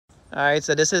Alright,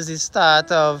 so this is the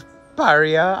start of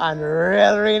Paria and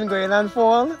real rain going on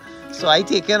fall. So I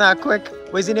taken a quick,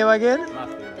 what's your name again?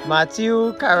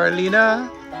 Matthew, Carolina,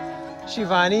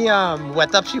 Shivani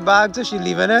wet up she bag, so she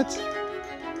leaving it.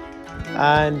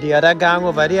 And the other gang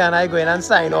over there and I going and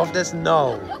sign off this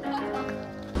now.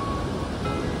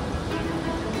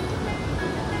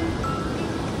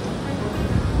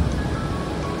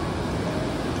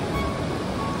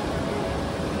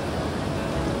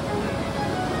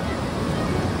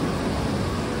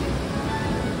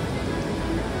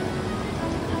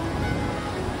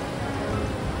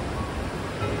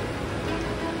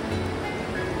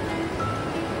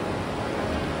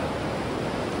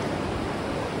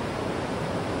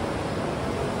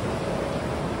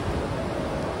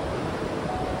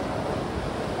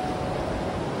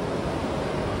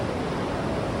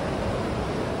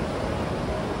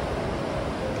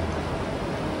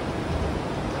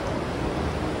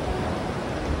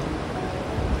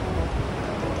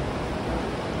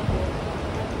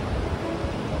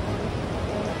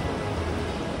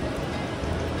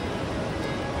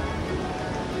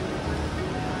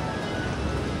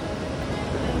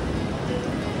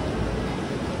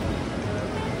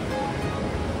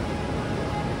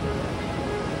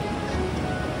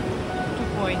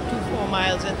 2.24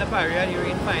 miles into Paria, the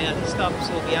rain finally stopped,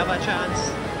 so we have a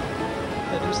chance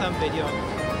to do some video.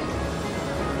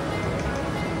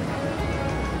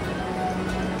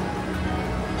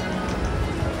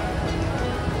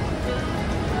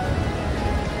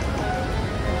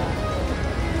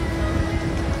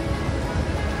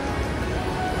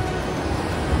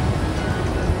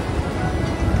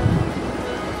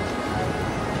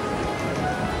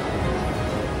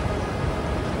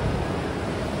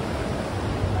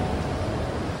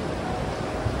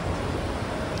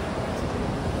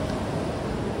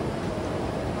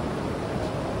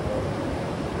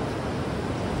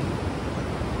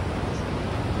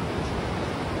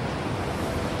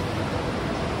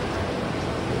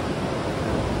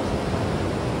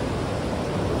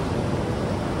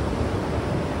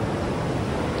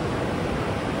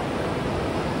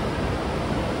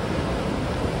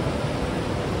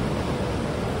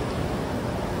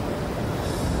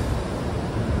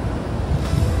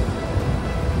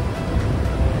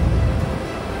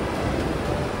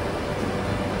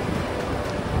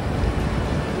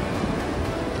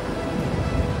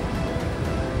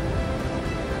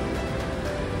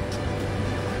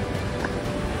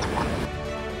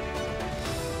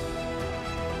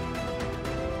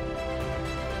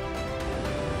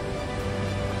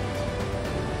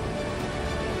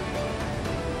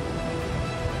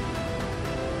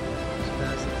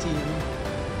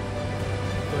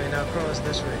 Going across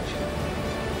this ridge.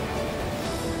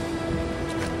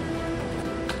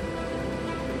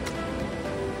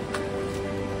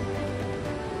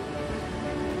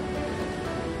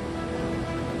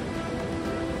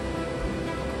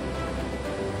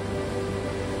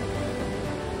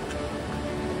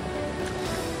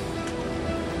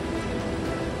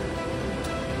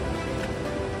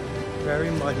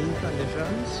 Very muddy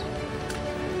conditions.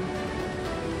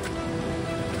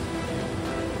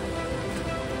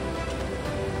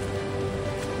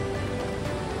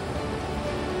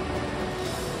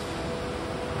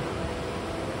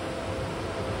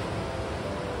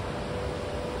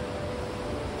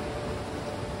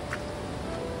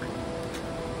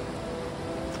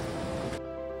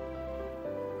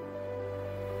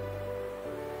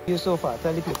 You so far,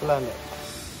 tell the people on there.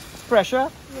 Pressure?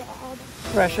 Yeah.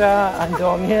 Pressure and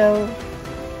downhill.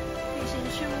 Fishing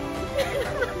shoe.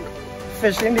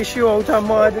 Fishing the shoe out of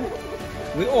mud.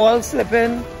 We all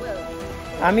slipping.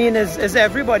 I mean, is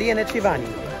everybody in it, Shivani?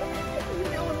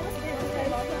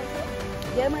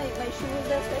 Yeah, my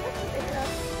shoes are stuck.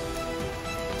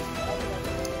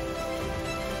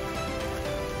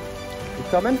 You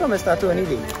coming from Mr. Tony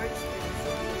Lee?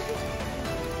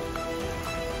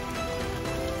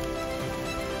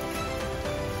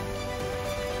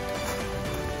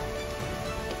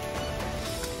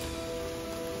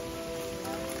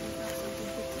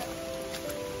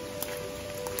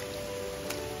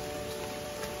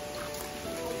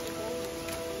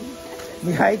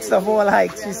 The hikes of all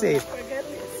hikes, she said.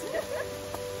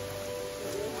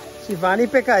 Shivani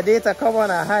pick a day to come on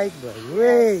a hike, but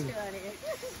way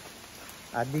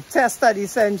at the test of the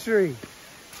century.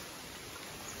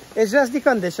 It's just the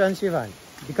conditions, Shivani.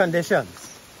 The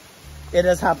conditions. It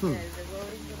has happened.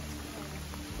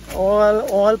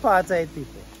 All part-side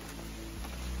people.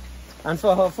 And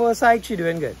for her first hike, she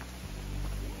doing good.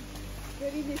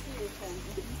 Good initiation.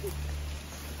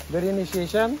 Good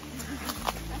initiation?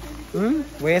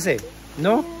 What you say?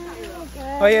 No?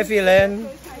 Okay. How you feeling?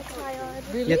 I'm tired.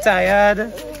 Really? You're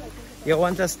tired? You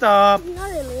want to stop? Not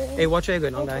really. Hey, watch where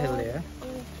you're going on that hill there.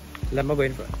 Let me go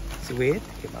in front. So wait,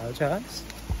 give me a chance.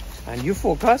 And you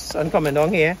focus on coming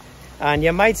down here. And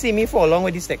you might see me fall along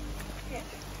with the stick. Okay.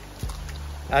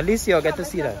 At least you'll get to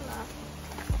see that.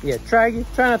 Yeah, try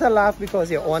not to laugh because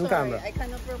you're on Sorry, camera. I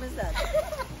cannot promise that.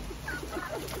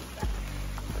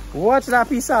 Watch that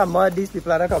piece of mud these people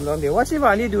that come down there. Watch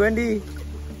Ivani doing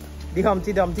the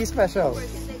Humpty Dumpty special.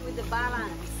 Working like with the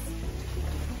balance.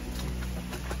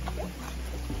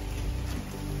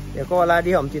 You call that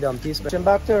the Humpty Dumpty special.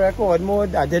 Back to record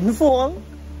mode. I didn't fall.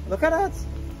 Look at that.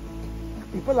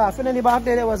 People laughing in the back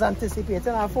there, they was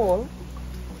anticipating a fall.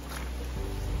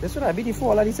 This would have been the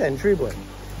fall of the century, boy.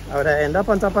 I would have ended up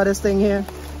on top of this thing here.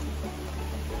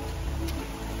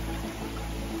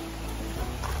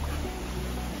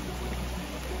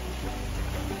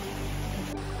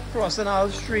 Crossing our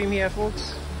stream here,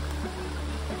 folks.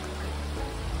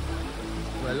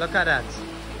 Well, look at that.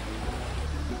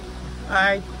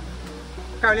 Alright.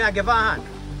 Carolina, give her a hand.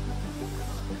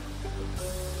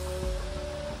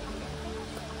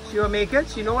 She'll make it.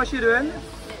 She know what she's doing.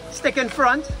 Stick in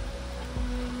front.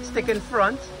 Stick in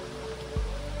front.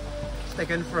 Stick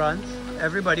in front.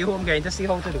 Everybody home going to see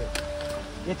how to do it.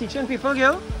 You're teaching people,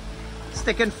 girl?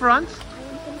 Stick in front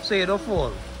so you don't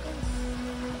fall.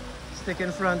 Stick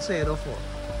in front so you don't fall.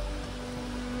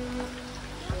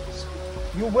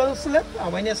 You will slip,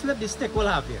 and when you slip, the stick will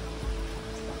have you.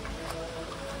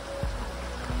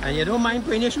 And you don't mind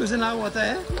putting your shoes in that water,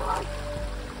 eh?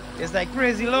 It's like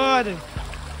crazy, Lord.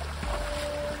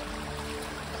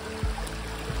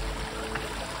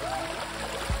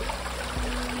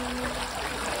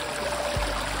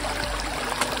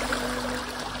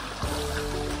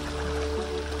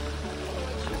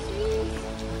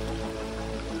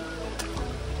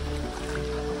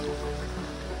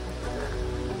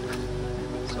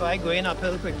 So I'm going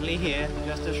uphill quickly here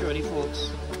just to show the folks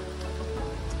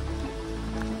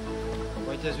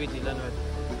what it is we're dealing with.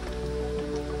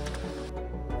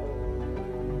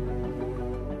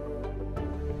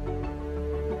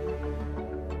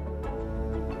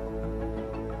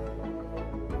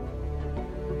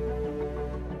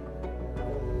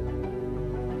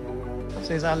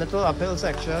 So it's a little uphill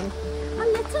section. A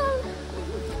little.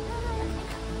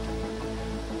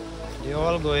 They're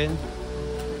all going.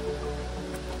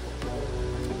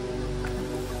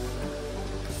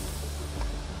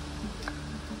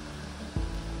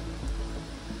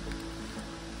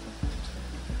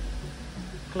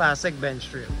 Classic bench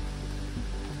trail.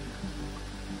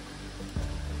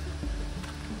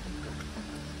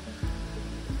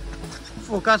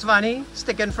 Focus, Vani.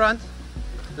 Stick in front.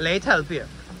 Let it help you.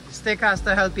 Stick has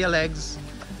to help your legs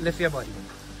lift your body.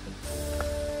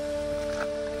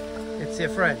 It's your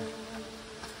friend.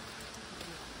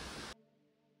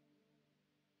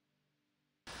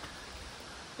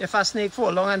 If a snake fall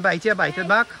along and bite you, bite it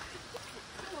back.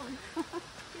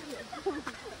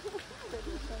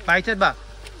 Bite it back.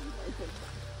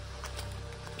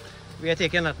 We are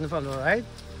taking nothing from you, right?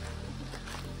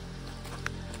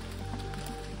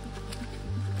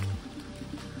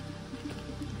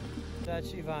 That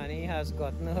Shivani has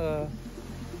gotten her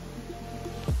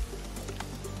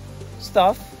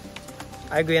stuff.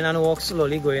 I go in and walk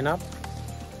slowly going up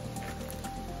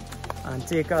and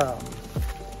take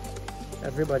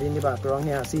everybody in the background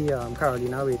here. I see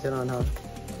Carolina waiting on her.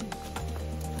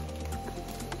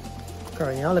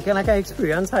 Carolina looking like an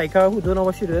experienced hiker who don't know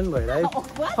what she's doing, boy, right?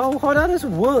 Oh, How does this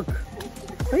work?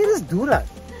 How you just do that?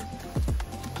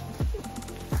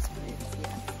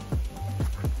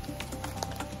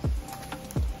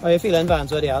 How you feeling,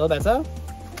 Vance? Are you a little better?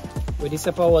 With the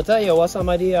sip of water, you want some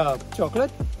of the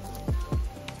chocolate?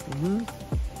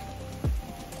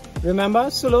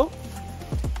 Remember, slow?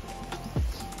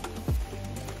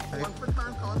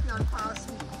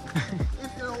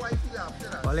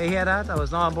 Well, you hear that? I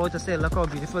was not about to say, look how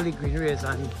beautiful the greenery is,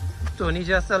 and Tony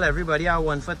just tell everybody a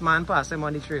 1 foot man pass him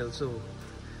on the trail. So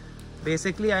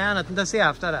basically, I have nothing to say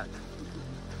after that.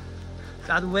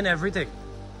 That win everything.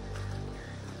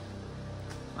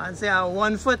 And say a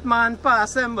 1 foot man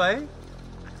pass him, boy.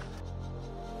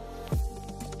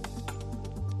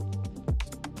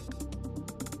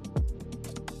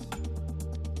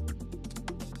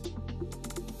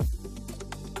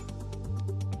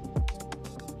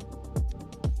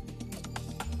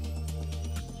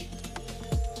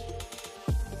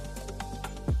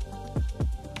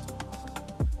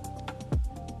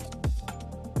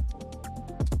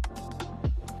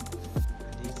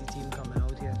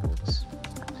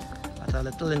 A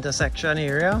little intersection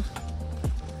area.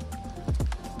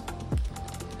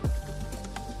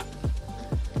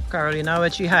 Carolina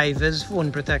with she high-vis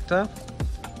phone protector.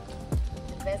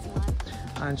 best man.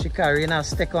 And she carrying a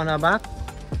stick on her back.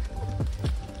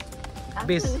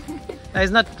 Base. That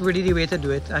is not really the way to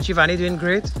do it. And Shivani doing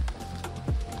great.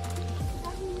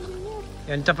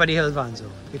 You're on top of the hill, Vanzo.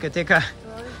 You can take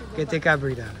a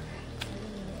breather.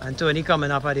 And Tony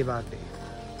coming up at the back there.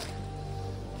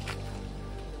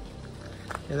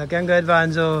 You're looking good,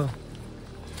 Vanzo.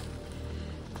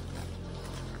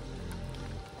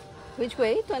 Which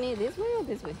way, Tony? This way or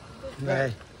this way?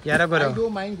 Right. You gotta go down. I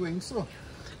don't mind going so. You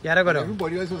gotta go down.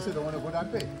 Everybody else also don't want to go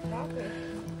that way. Okay.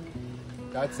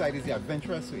 That side is the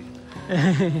adventurous way.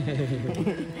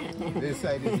 This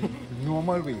side is the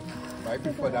normal way. I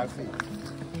prefer that way.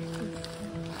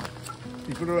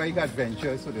 People don't like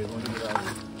adventure, so they want to go that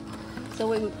way. So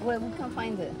where we can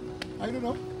find it? I don't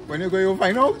know. When you go, you'll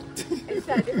find out.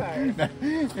 Inside the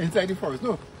forest. Inside the forest.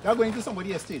 No, they're going to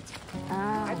somebody's estate.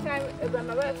 Ah. I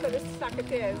remember I saw the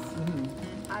secretaries,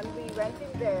 and we went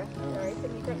in there right, to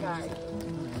meet a guy.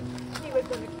 He was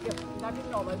going to give not the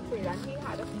normal trail, and he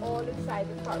had us all inside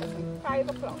the forest. At 5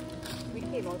 o'clock, we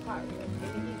came out Paria in the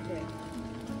evening,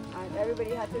 and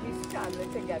everybody had to be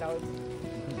scrambling to get out.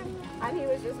 And he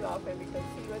was just laughing because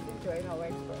he was enjoying our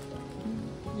excursion.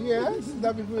 Yes,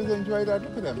 that people will enjoy that.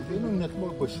 Look at them. They know nothing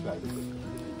about bush life.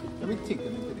 Let me take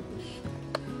them into the bush.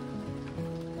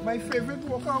 My favorite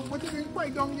walker, what is it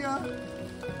quite down here?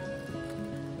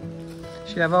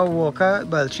 She have a walker,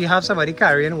 well, she have somebody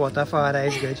carrying water for her, that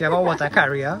is good. She have a water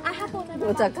carrier.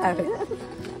 Water carrier.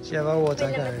 She have a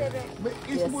water carrier. But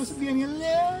it's supposed to be on your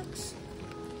legs.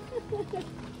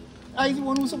 I'm the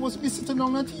one who's supposed to be sitting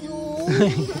down at you.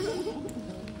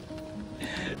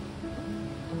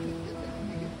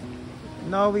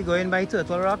 Now we going by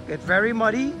Turtle Rock. It's very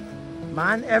muddy.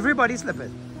 Man, everybody's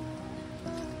slipping.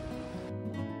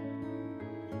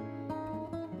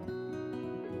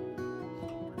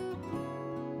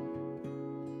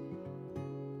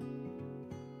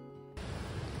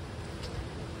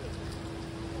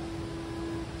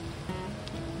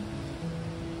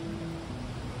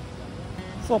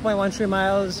 .13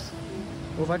 miles,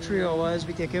 over 3 hours.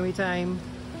 We taking our time.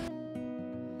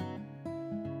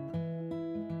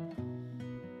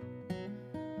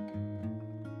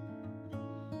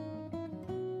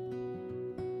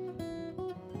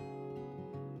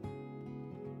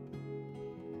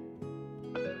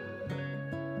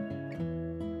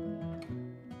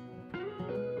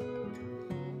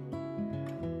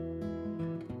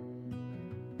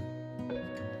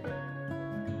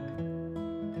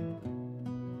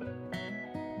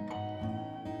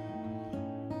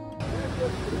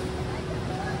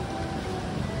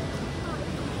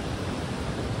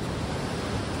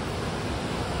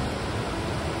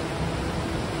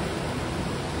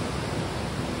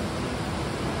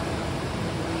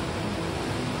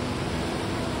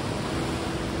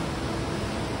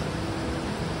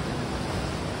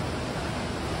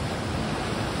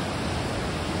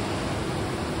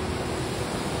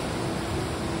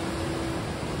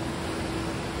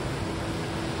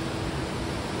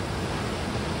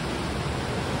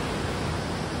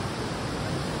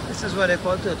 This is what they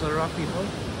call Turtle Rock, people.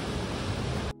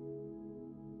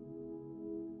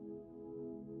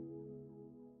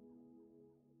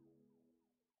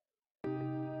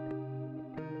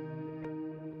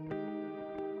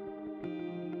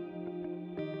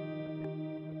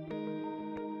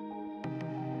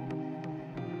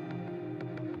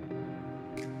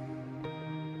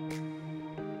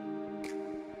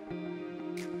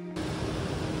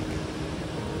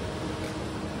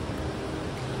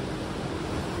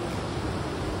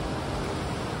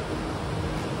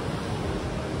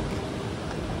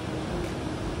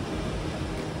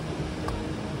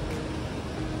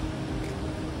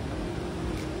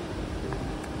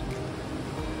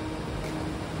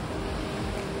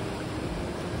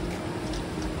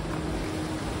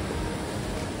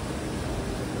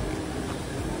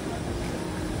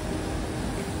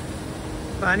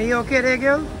 Fanny, you okay there,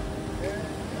 girl? Yeah.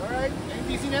 Alright,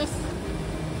 any dizziness?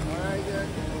 Alright,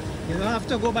 You don't have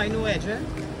to go by no edge, eh?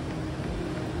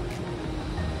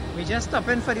 We just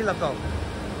stopping for the lookout.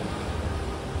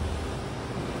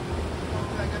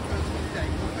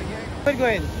 Where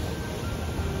going?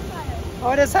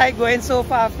 How is hike going so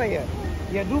far for you?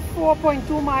 You do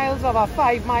 4.2 miles of a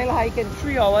 5-mile hike in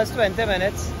 3 hours 20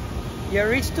 minutes. You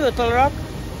reach Turtle Rock,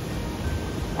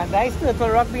 and that's Turtle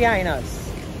Rock behind us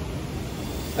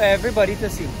for everybody to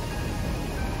see.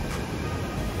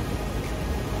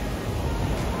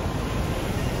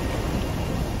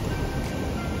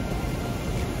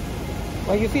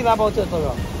 What do you feel about Turtle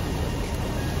Rock?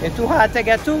 It's too hard to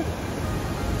get to? Yeah.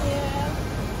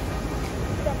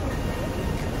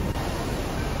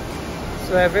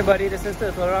 So everybody, this is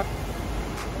Turtle Rock.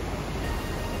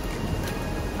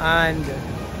 and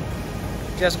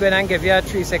just going and give you a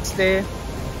 360.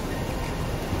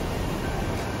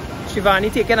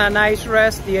 Shivani taking a nice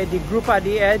rest, the group at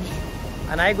the edge,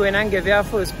 and I go in and give you a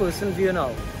first person view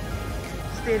now.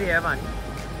 Stay there, man.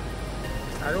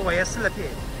 I don't know why you're slipping.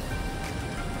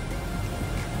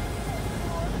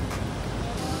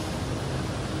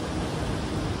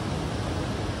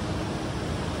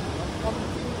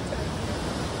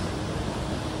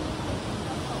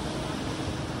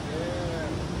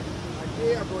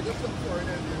 Yeah, bro, just look for it and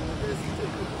there's the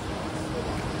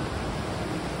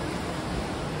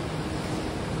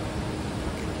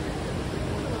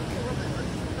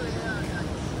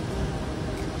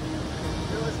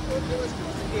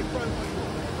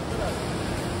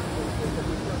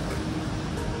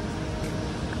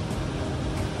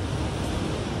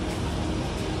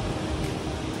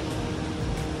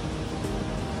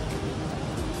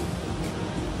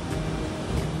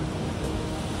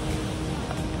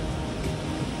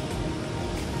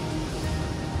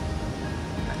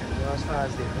as far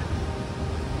as there.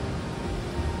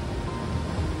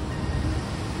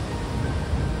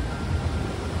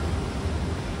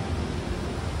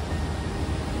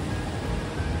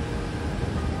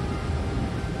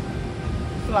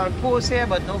 Flag post here,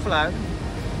 but no flag.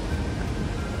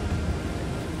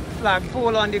 Flag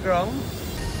pole on the ground.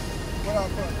 What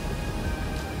happened?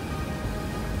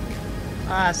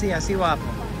 Ah, I see what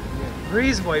happened. Yeah.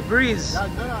 Breeze, boy, breeze.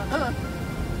 That's done.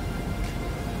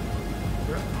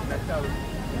 That's how it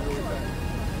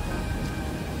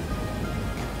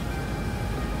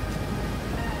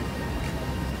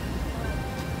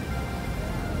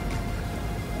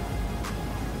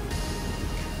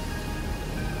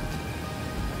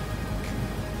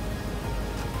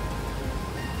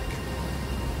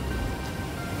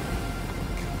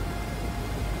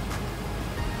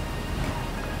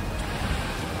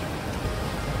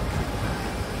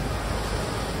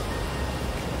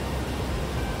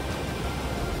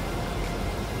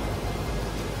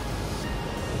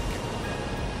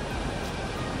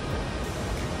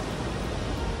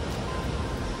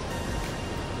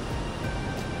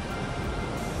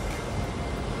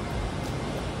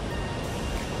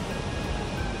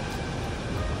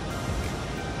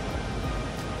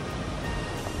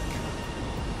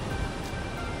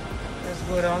Let's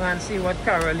go down and see what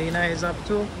Carolina is up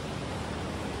to.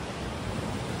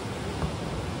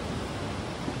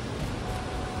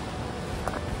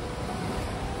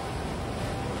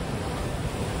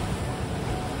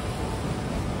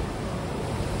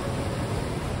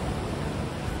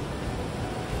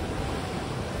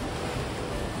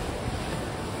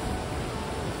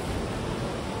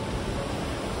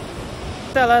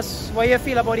 Tell us what you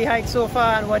feel about the hike so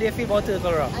far and what do you feel about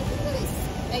Turtle Rock? I think that it's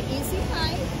an easy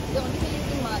hike. The only thing is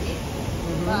the muddy.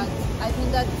 But I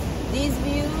think that this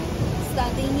view,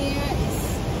 standing here, is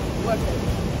worth it.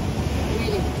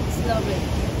 Really, it's lovely.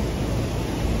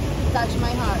 Touch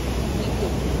my heart. Thank you.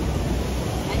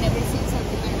 I never seen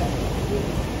something like that.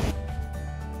 Really.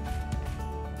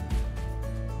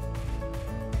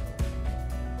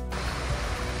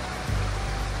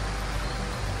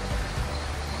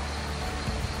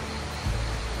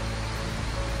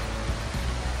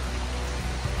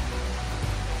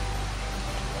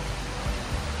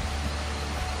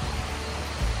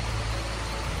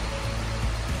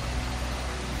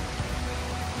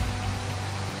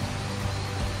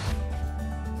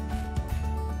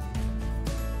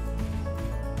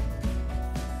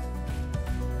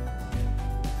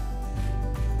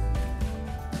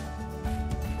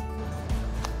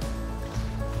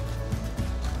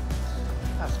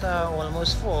 After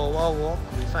almost 4-hour walk,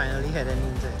 we finally heading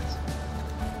into it.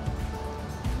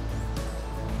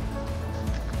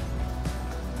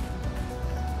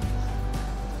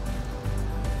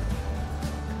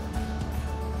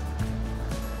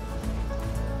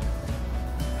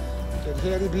 You can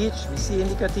hear the beach, we see in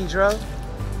the cathedral.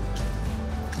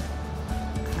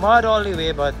 Mud all the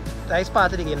way, but that's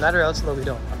part of the game, not real slow we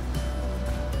don't.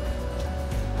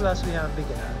 Plus we have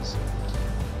beginners.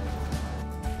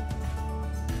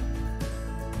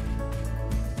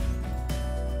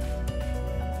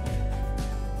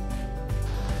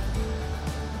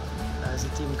 There's the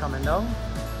team coming down.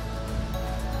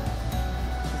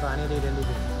 Shivani leading the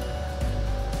game.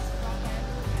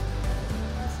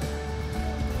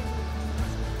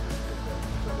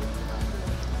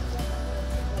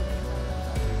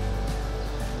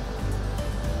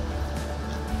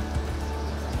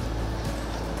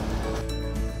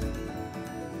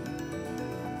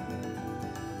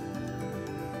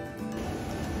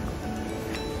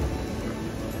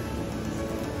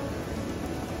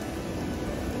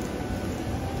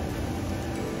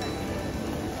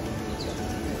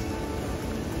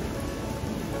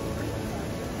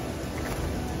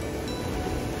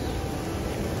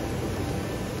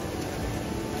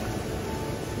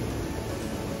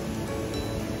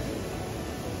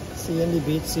 Seeing the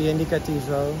beach, seeing the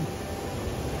cathedral.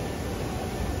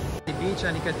 The beach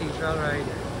and the cathedral right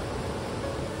there.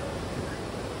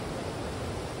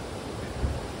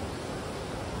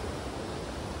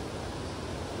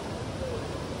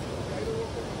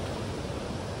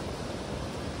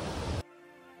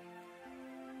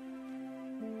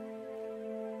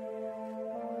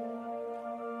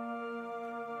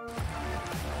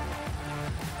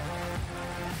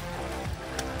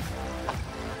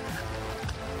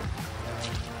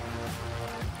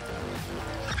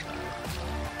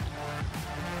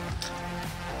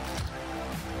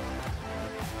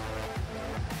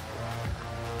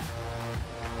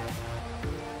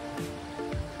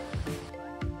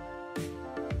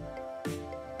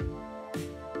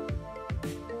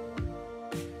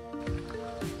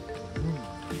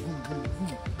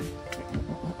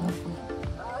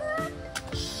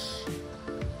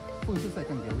 First or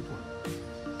second gear, which one?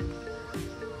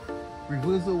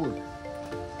 Reverse or what?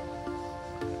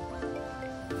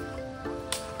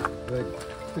 Good.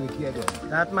 To the gear there.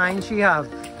 That mind she have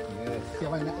Yes. See,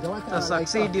 to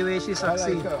succeed the way she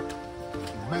succeed.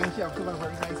 Mind she have to have a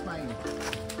very nice mind.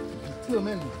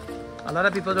 Determined. A lot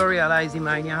of people don't realize the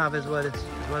mind you have as well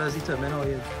as determine how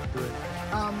you do it.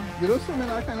 You know swimming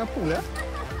that kind of pool, eh?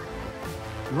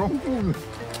 Wrong pool.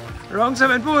 Wrong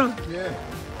swimming pool. Yeah.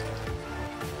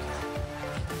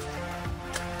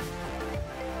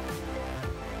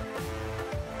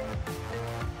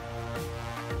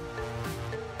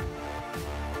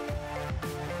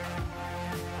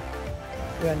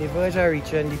 We're on the verge of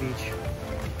reaching the beach.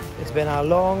 It's been a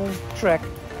long trek.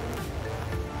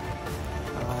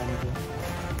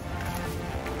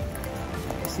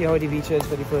 And see how the beach is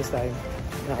for the first time.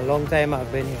 In a long time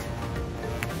I've been here.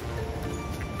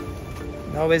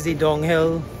 Now is the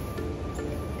downhill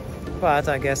part,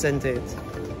 I guess, isn't it?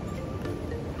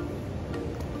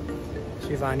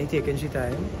 Shivani taking she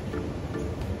time,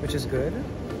 which is good.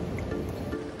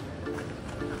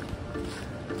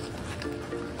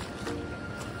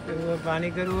 Good work, Vani,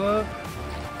 good work.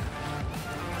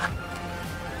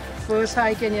 First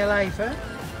hike in your life, eh?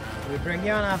 We bring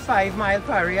you on a 5-mile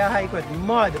Paria hike with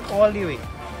mud all the way.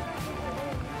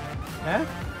 Eh?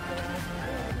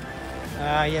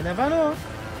 You never know.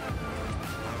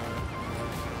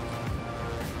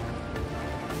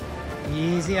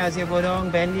 Easy as you go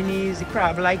down, bend the knees, the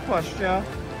crab-like posture.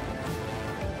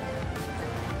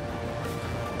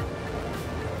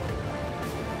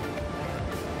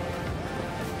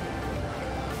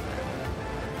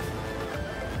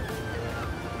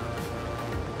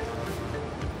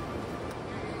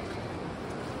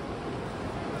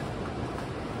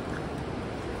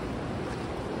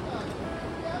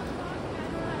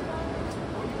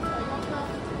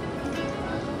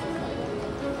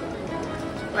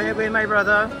 Where you going, my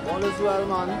brother? All is well,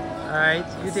 man. Alright,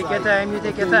 you take your time, you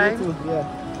take your time. You too, yeah.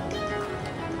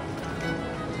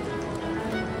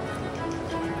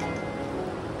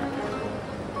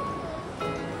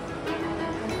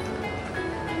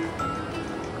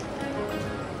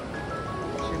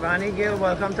 Shivani Gill,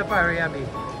 welcome to Paria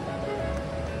Beach.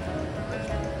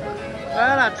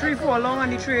 Well, a 3-4 long on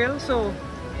the trail, so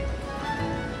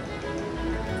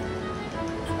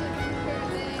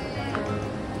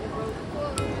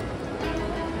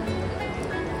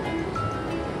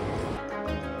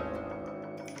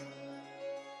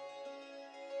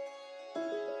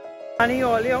Shivani,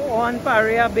 all you on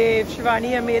Paria Beach.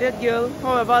 Shivani, you made it, girl.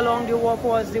 However long the walk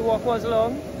was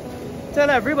long. Tell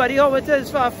everybody how it is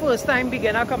for a first time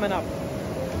beginner coming up.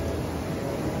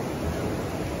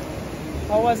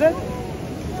 How was it?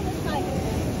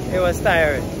 It was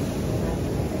tiring.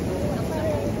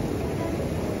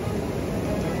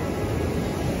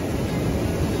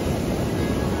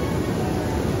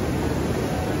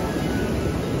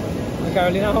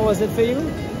 Carolina, how was it for you?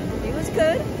 It was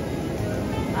good.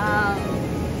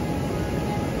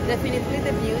 Definitely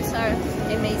the views are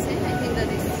amazing. I think that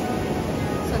is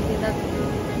something that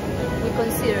we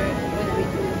consider when we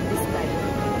do this type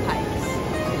of hikes.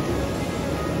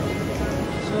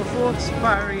 So folks,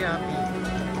 Paria Beach.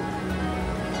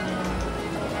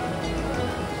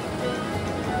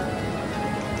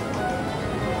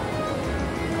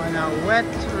 On a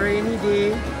wet, rainy day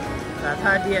that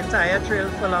had the entire trail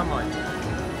full of mud.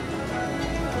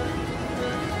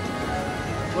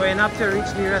 Going up to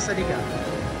reach the rest of the gap.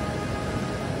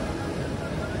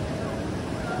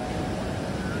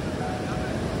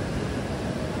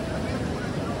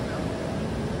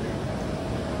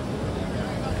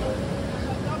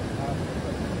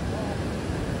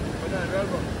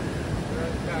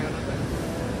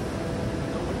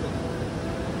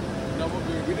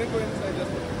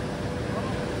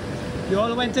 You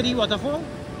all went to the waterfall?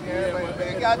 Yeah, but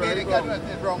you can't do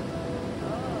it wrong.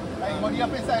 Like money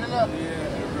up inside of the... Yeah,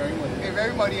 very muddy. Okay,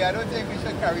 very muddy. I don't think we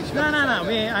should carry shit. No.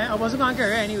 I wasn't going to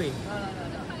carry it anyway.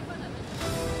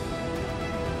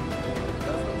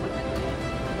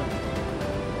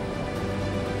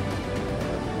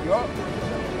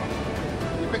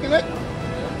 You picking it?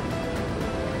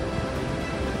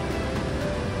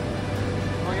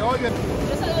 Oh, you're all good.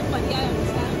 Just a little muddy, I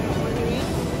understand. From the rain.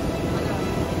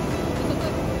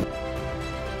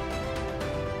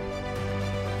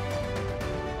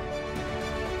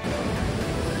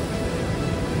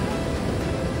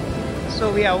 So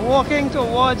we are walking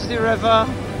towards the river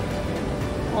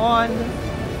on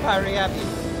Paria Beach.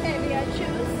 Area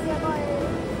choose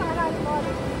Saturday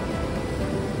morning.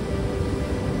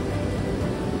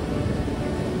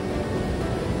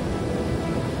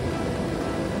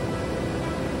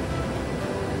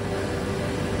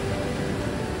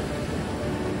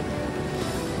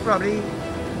 Probably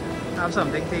have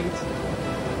something to eat.